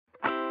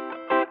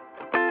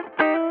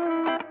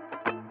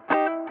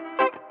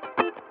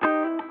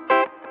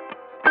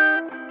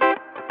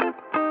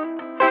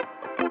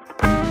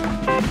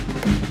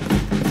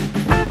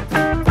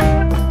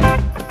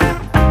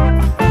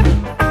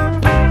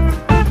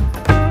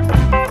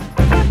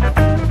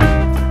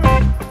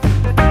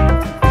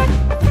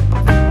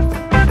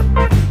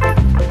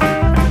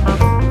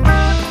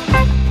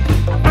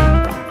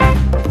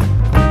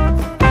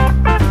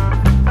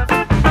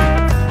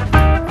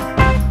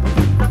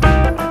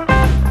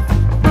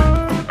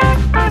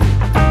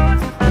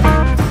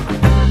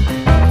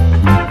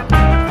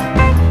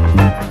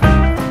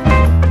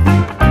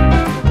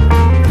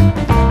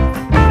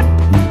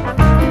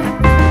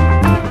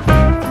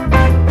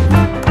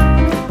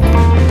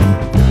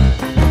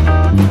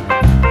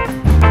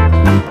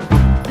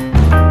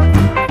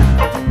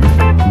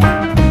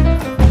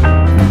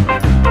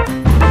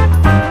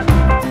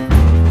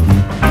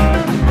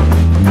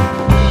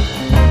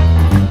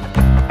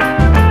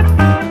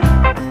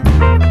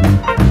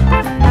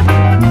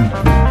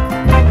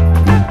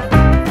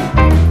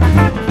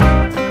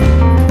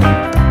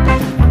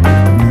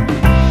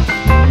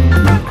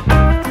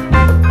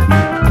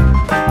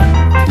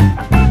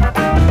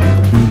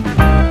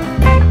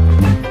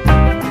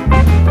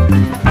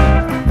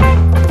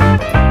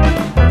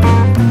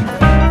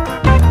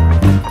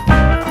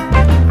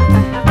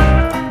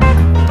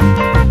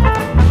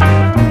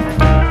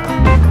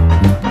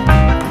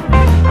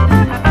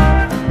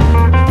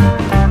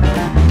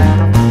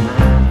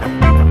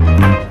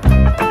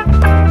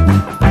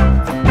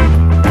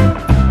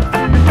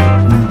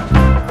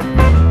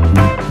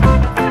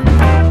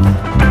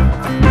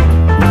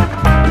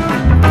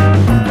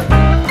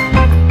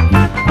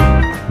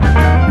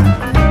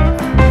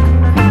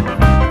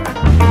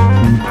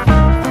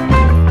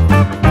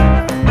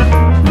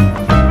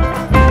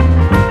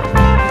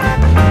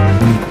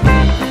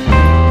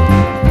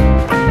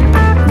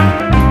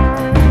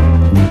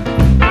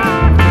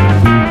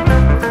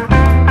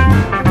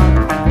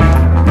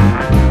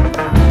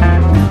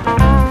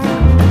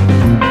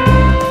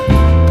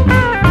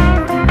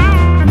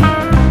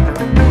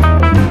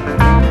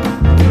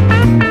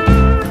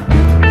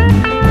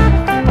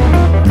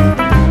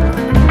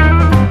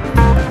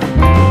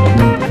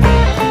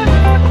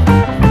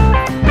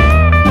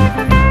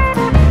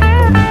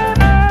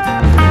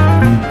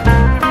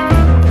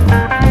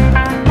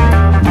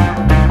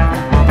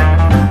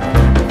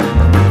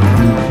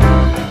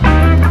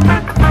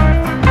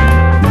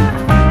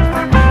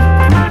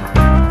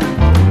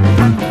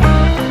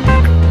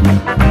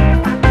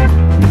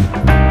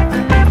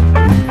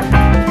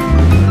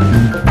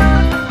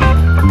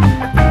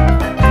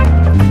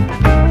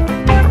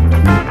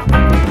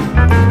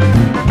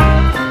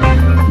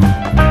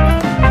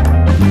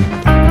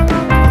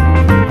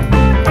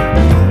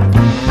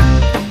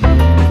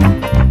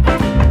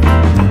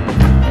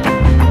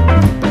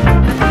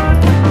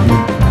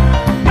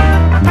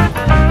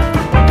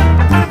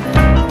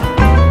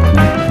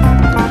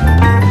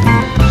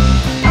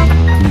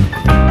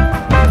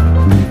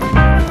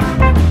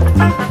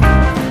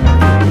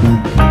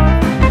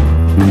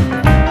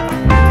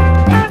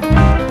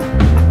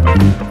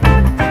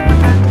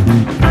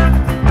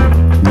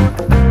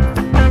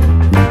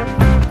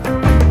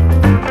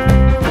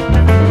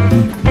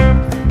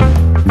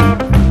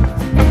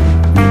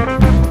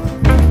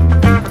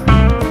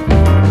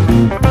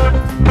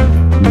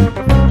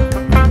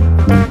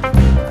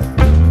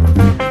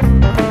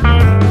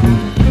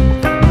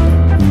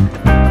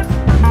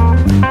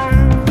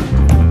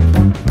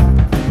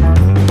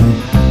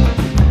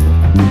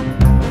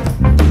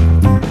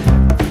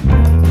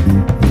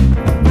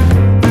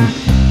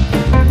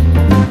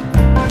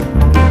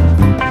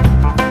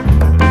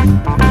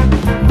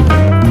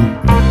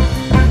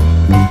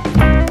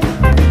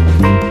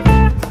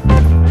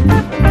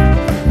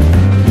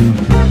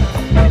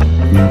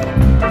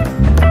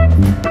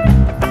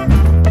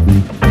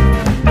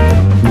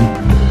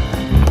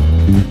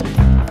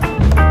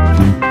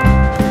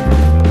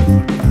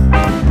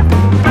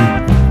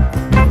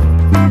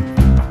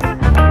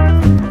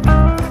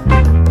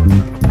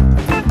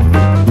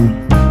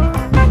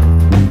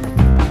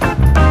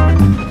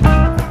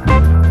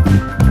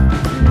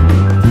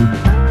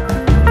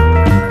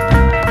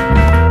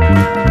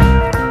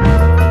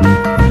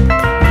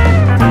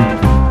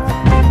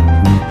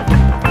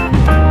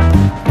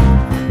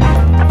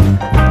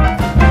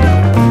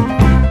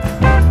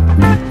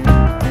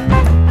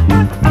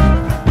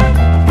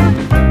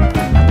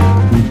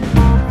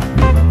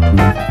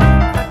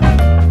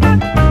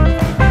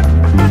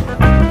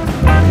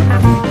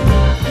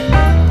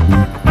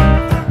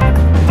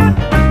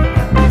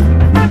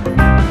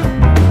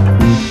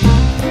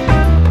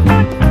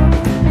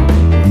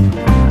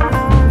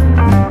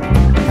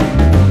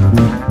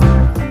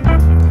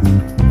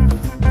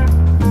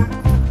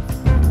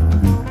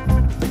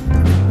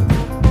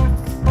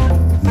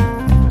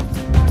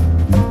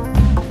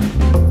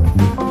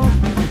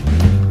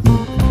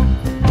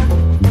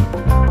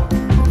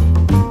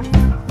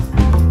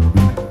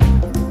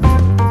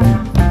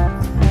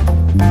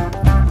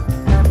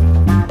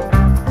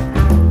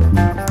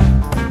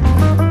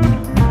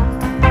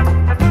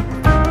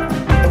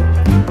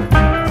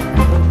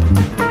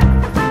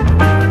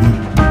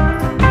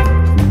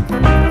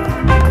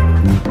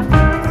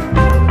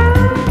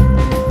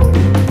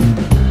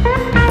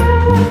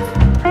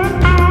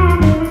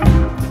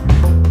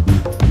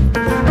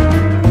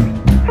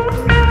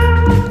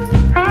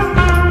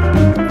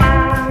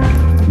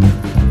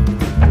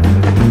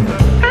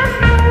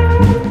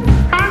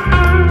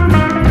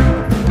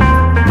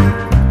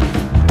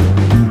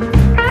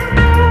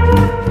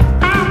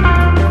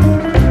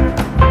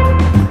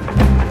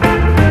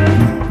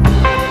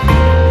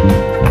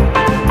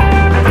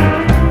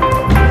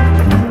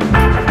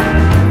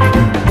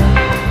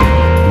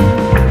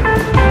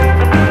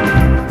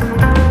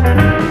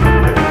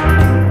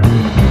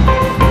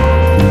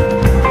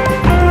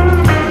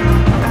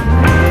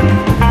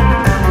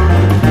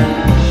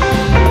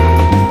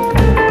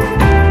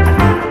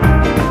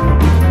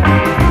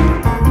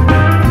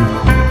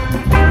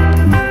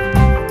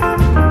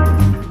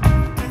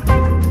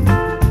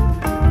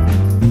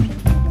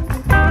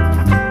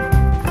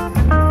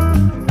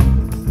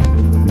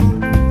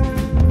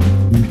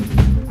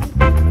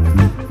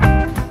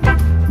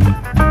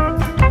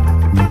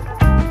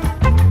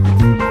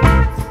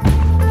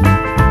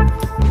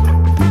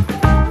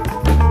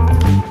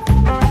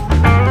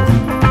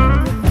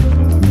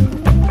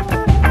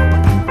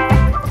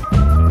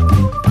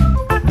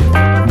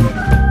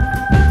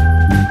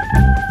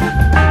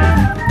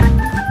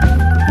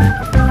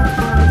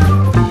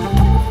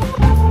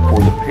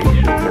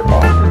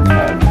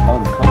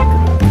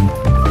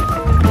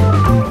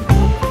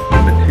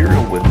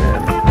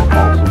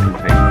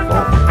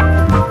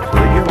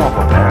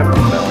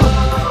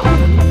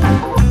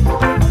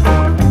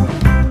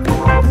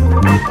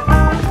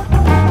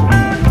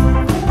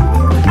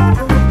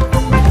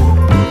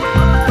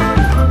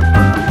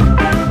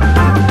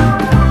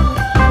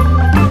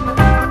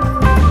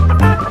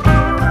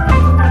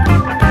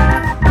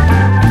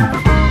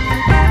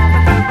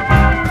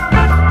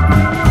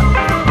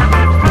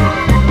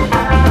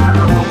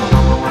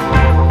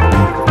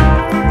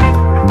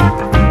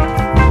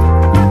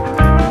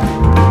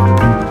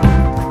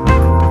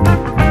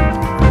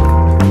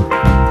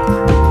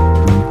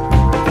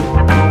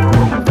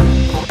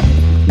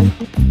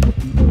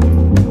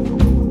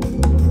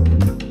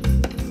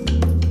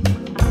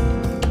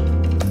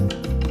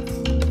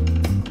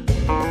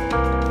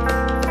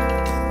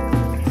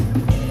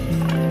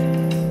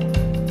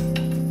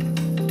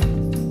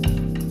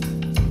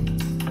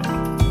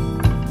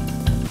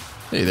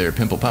Hey there,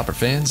 Pimple Popper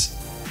fans!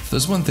 If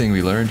there's one thing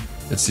we learned,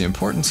 it's the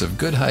importance of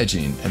good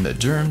hygiene and that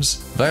germs,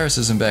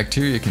 viruses, and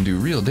bacteria can do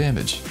real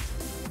damage.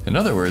 In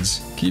other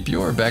words, keep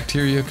your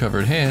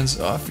bacteria-covered hands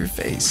off your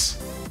face.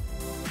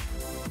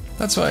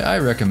 That's why I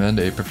recommend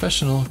a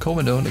professional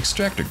Comedone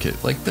extractor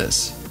kit like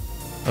this.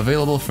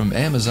 Available from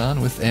Amazon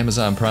with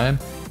Amazon Prime,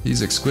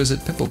 these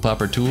exquisite pimple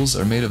popper tools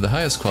are made of the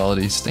highest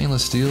quality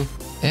stainless steel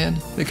and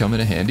they come in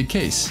a handy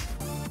case.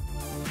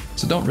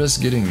 So don't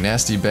risk getting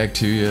nasty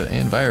bacteria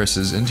and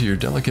viruses into your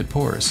delicate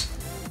pores.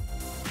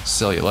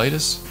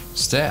 Cellulitis,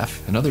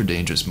 staph, and other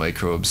dangerous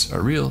microbes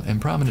are real and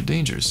prominent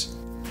dangers.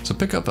 So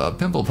pick up a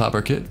pimple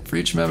popper kit for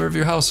each member of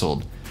your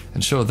household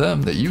and show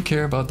them that you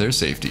care about their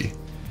safety.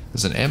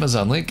 There's an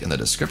Amazon link in the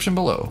description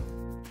below.